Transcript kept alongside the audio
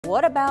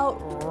What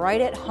about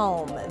right at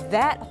home?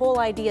 That whole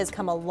idea has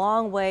come a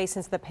long way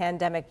since the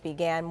pandemic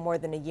began more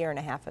than a year and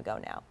a half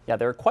ago now. Yeah,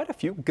 there are quite a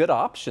few good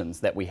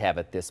options that we have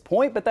at this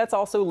point, but that's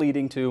also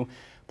leading to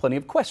plenty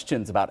of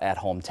questions about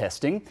at-home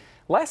testing.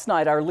 Last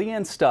night, our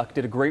Leanne Stuck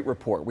did a great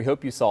report. We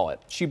hope you saw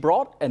it. She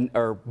bought an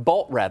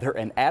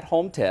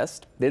at-home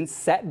test, then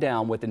sat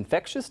down with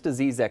infectious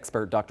disease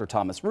expert Dr.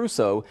 Thomas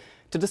Russo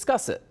to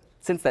discuss it.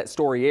 Since that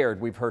story aired,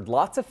 we've heard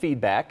lots of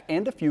feedback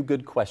and a few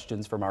good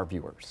questions from our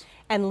viewers.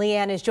 And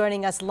Leanne is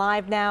joining us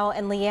live now.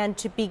 And Leanne,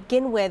 to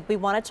begin with, we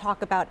want to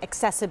talk about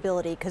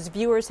accessibility because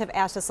viewers have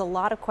asked us a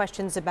lot of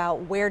questions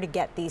about where to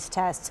get these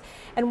tests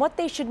and what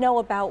they should know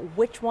about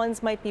which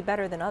ones might be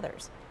better than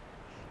others.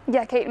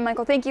 Yeah, Kate and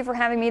Michael, thank you for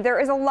having me. There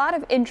is a lot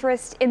of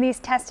interest in these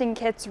testing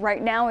kits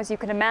right now, as you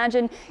can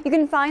imagine. You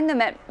can find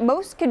them at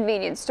most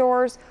convenience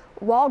stores,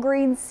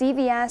 Walgreens,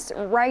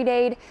 CVS, Rite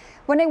Aid.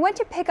 When I went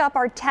to pick up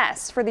our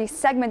tests for the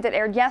segment that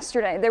aired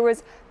yesterday, there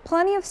was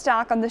plenty of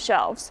stock on the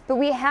shelves, but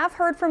we have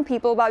heard from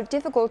people about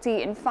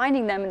difficulty in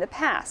finding them in the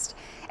past.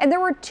 And there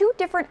were two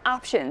different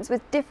options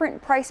with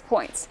different price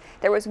points.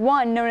 There was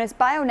one known as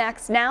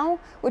BioNext Now,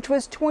 which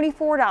was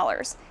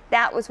 $24.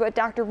 That was what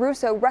Dr.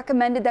 Russo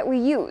recommended that we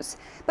use.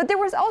 But there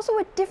was also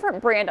a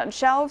different brand on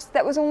shelves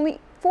that was only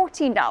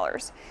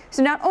 $14.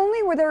 So not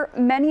only were there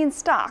many in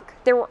stock,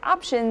 there were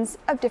options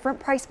of different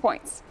price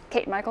points.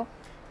 Kate and Michael?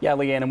 Yeah,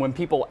 Leanne, and when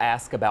people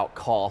ask about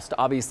cost,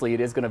 obviously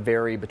it is going to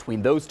vary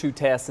between those two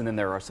tests, and then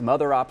there are some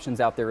other options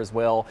out there as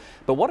well.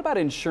 But what about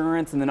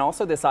insurance, and then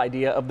also this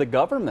idea of the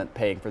government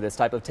paying for this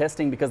type of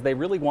testing because they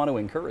really want to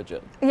encourage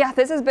it? Yeah,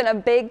 this has been a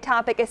big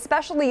topic,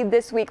 especially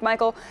this week,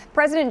 Michael.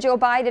 President Joe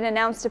Biden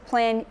announced a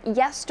plan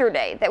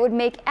yesterday that would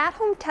make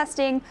at-home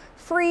testing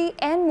free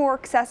and more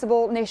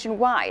accessible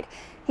nationwide.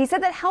 He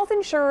said that health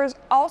insurers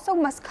also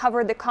must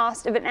cover the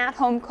cost of an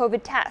at-home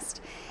COVID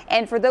test.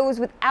 And for those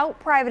without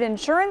private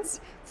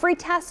insurance, free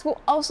tests will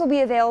also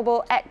be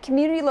available at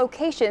community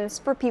locations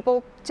for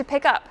people to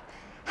pick up.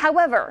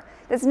 However,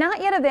 that's not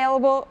yet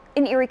available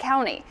in Erie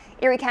County.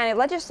 Erie County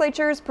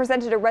legislatures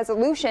presented a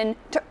resolution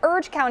to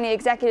urge County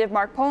Executive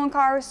Mark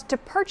Poloncarz to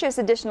purchase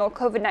additional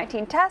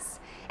COVID-19 tests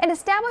and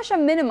establish a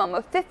minimum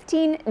of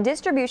 15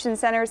 distribution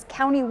centers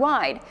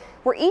countywide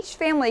where each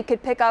family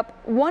could pick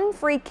up one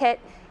free kit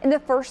in the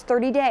first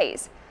 30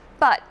 days.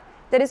 But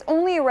that is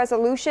only a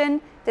resolution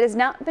that has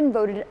not been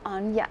voted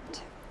on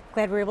yet.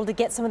 Glad we were able to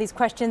get some of these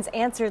questions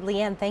answered.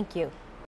 Leanne, thank you.